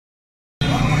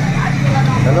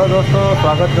Hello दोस्तों,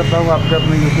 स्वागत करता हूँ आपके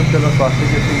अपने यूट्यूब चैनल स्वास्थ्य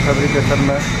के स्टील फैब्रिकेशन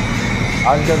में।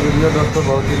 आज का वीडियो दोस्तों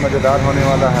बहुत ही मज़ेदार होने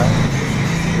वाला है।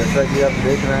 जैसा कि आप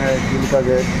देख रहे हैं स्टील का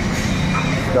गेट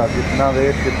का कितना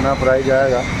वेट कितना प्राइस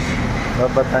आएगा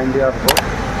सब बताएंगे आपको,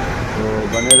 तो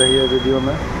बने रहिए वीडियो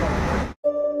में।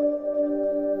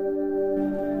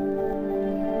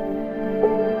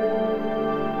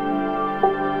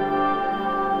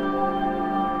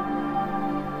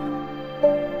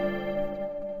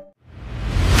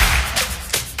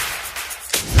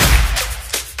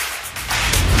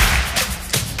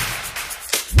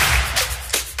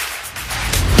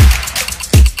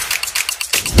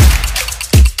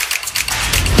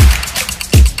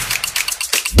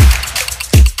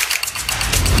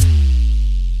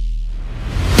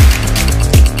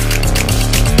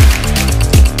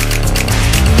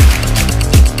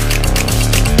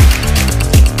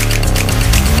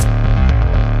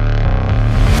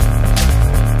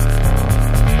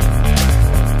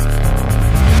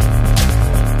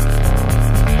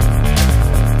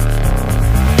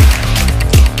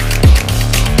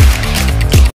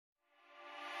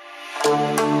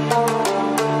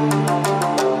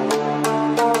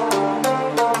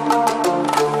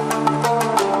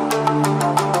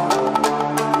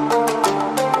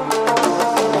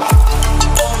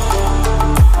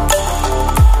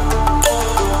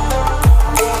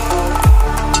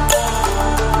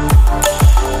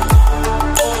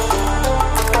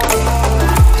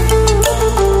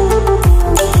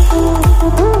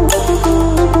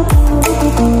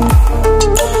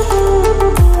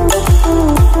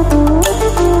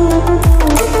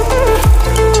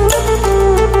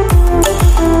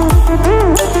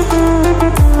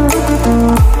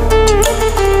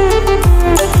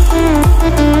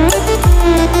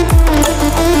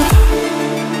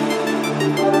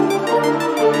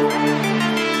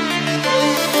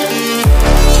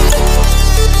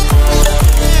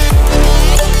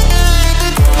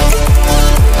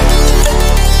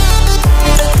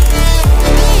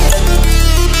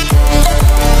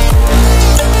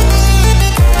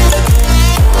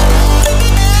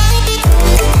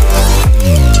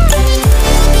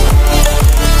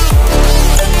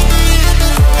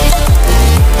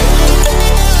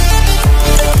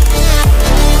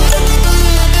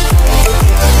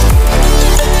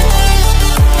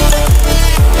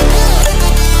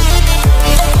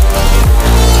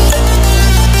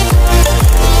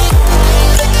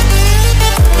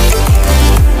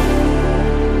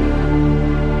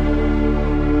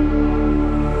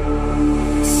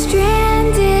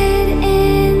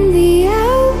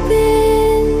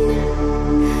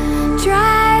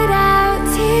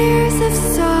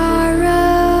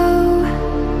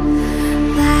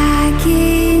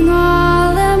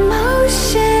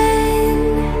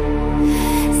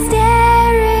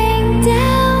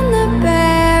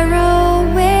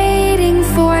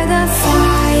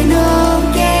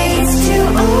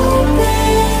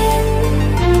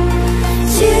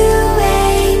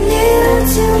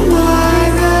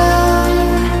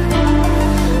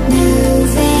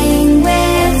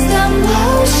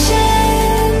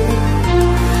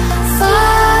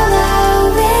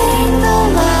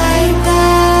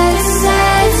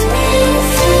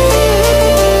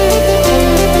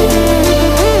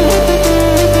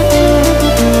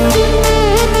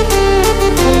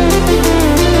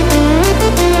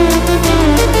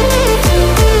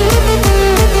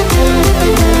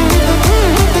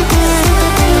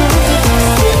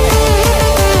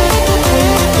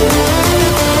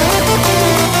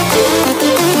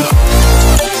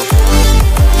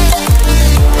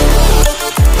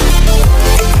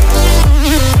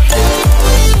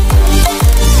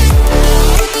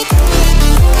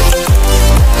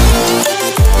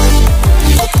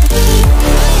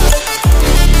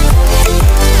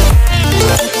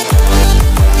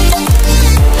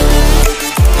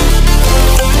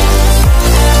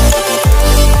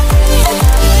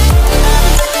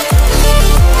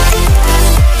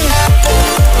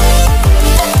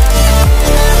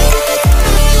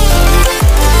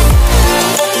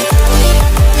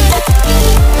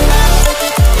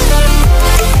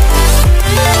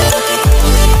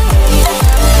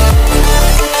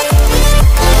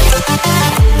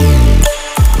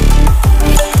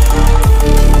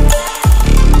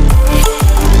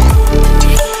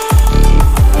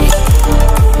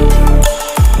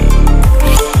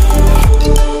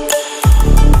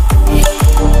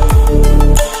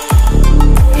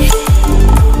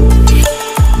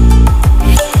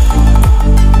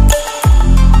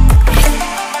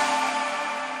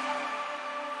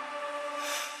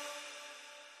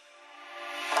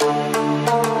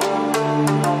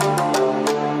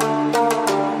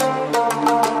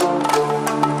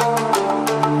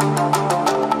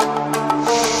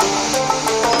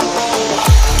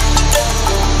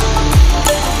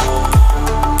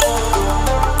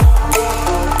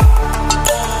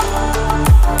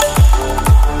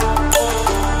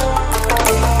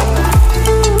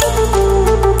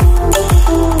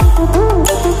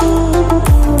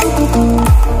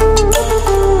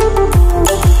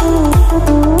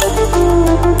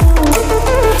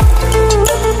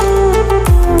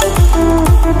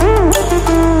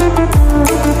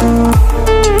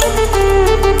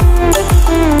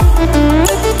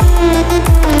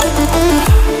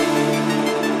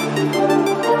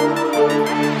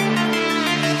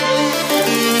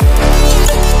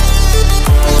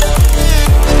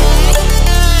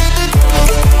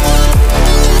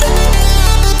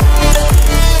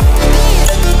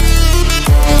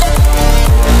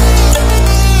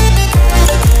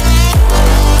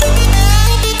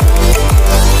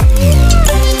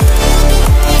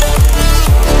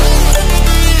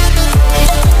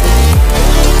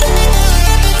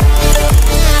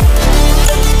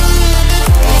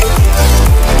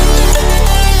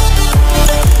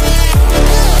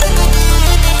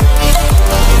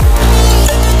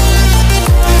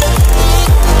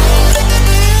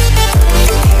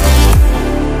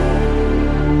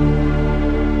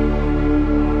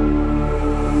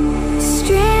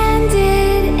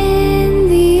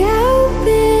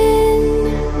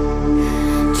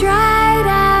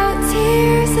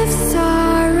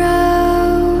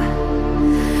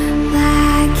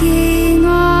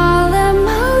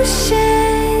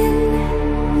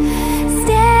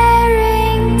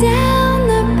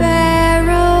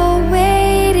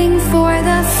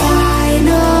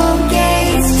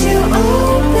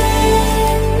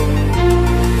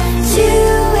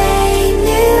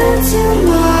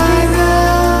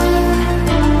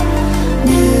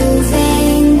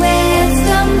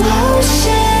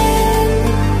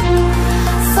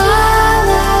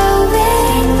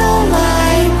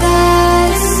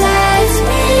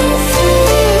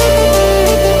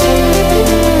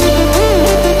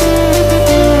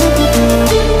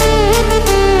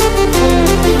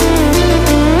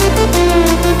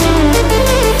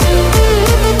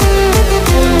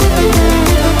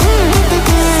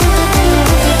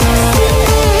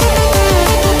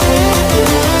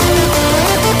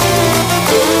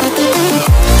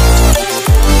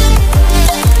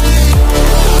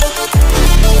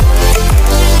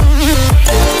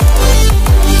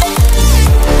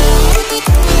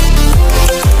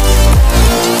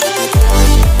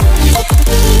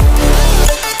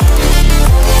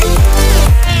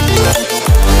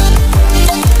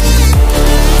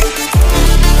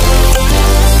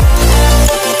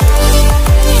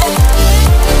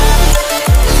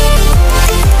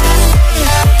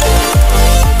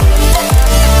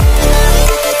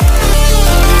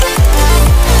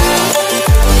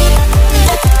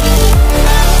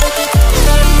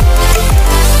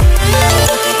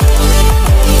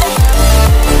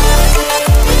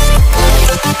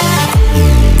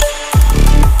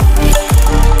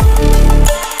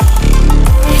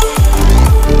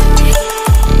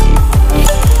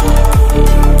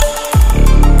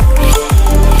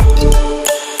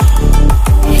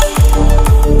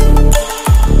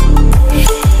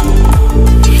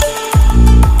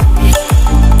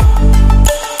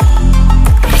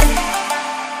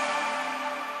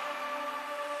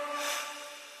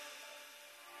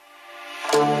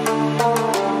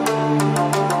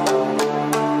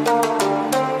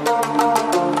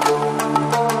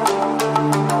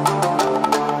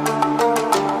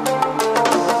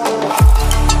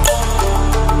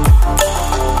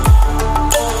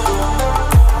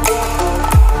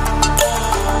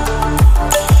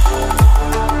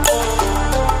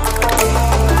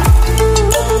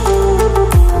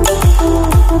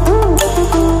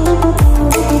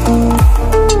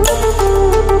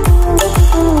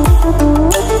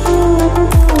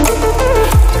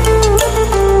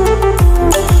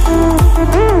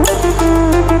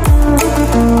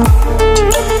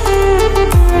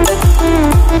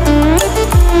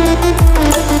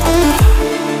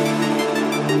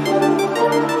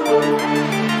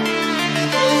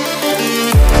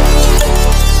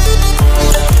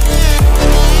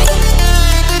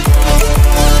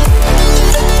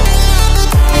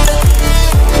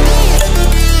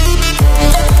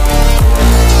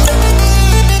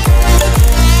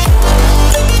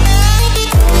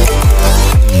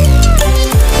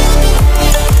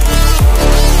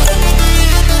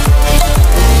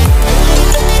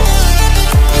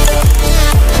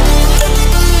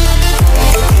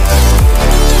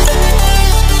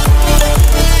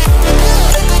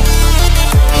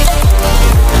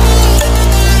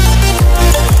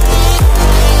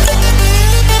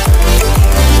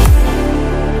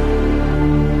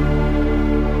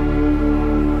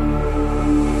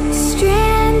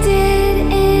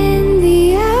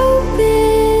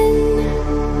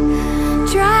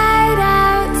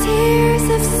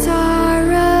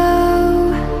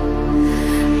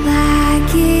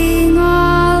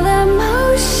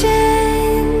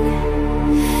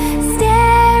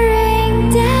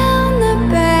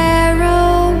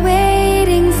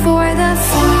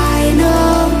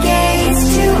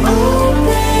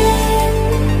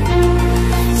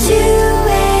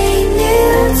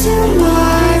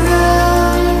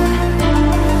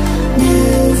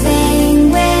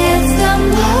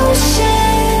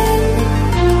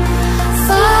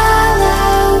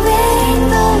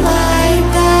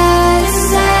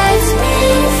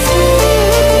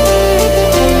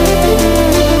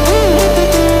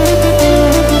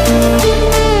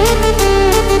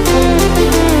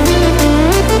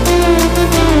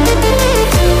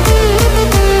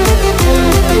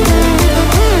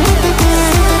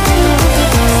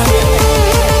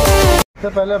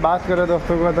 पहले बात करें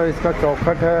दोस्तों का, तो इसका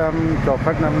चौखट है,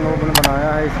 चौखट हम लोगों ने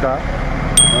बनाया है इसका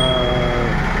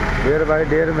 1.5 बाई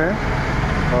 1.5 में।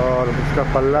 और इसका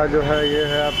पल्ला जो है ये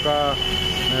है आपका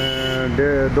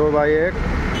 2 बाई 1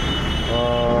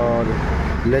 और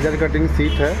लेजर कटिंग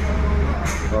सीट है।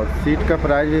 और सीट का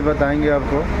प्राइस भी बताएंगे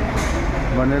आपको,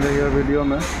 बने रहिए वीडियो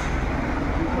में।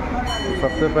 तो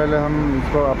सबसे पहले हम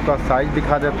इसको आपका साइज़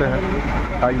दिखा देते हैं।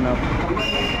 साइज नाप,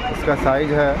 इसका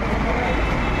साइज़ है,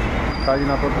 साइज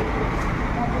नापो।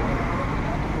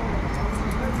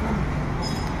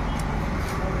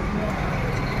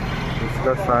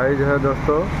 इसका साइज़ है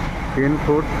दोस्तों 3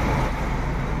 फुट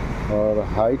और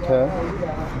हाइट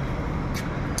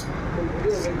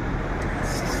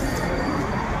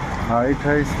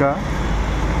है इसका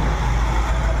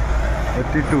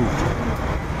 82।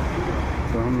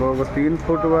 तो हम लोग 3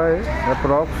 foot by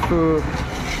approx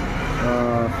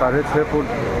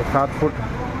 6.5 foot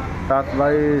 7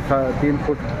 by 3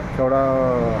 foot चौड़ा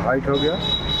हाइट हो गया।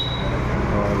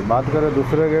 और बात करें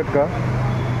दूसरे गेट का,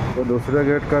 तो दूसरे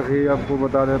गेट का भी आपको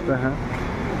बता देते हैं।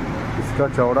 इसका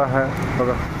चौड़ा है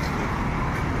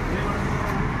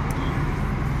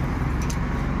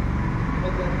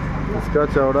इसका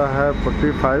चौड़ा है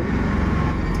 45,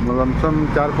 लमसम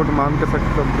 4 फुट मान के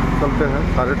चलते हैं,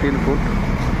 3.5 फुट।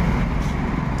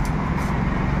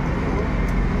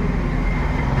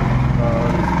 और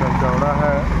इसका चौड़ा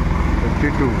है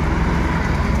 52।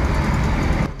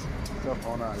 इसका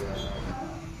फोन आ गया।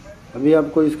 अभी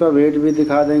आपको इसका वेट भी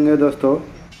दिखा देंगे दोस्तों,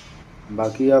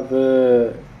 बाकी आप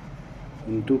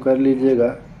इंटू कर लीजिएगा,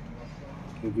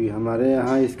 क्योंकि हमारे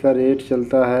यहाँ इसका रेट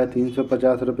चलता है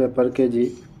 350 रुपये पर केजी।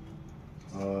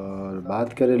 और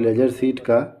बात करें लेजर सीट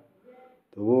का,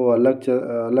 तो वो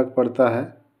अलग पड़ता है,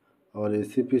 और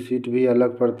एसीपी सीट भी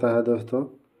अलग पड़ता है दोस्तों।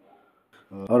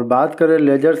 और बात करें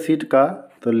लेजर सीट का,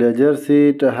 तो लेजर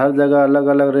सीट हर जगह अलग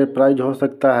अलग रेट प्राइस हो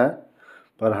सकता है,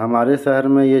 पर हमारे शहर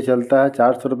में ये चलता है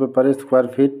 400 रुपये पर स्क्वायर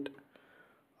फीट।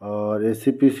 और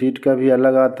एसीपी सीट का भी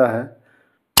अलग आता है।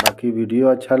 बाकी वीडियो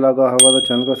अच्छा लगा होगा तो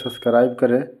चैनल को सब्सक्राइब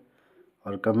करें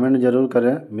और कमेंट ज़रूर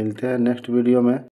करें। मिलते हैं नेक्स्ट वीडियो में।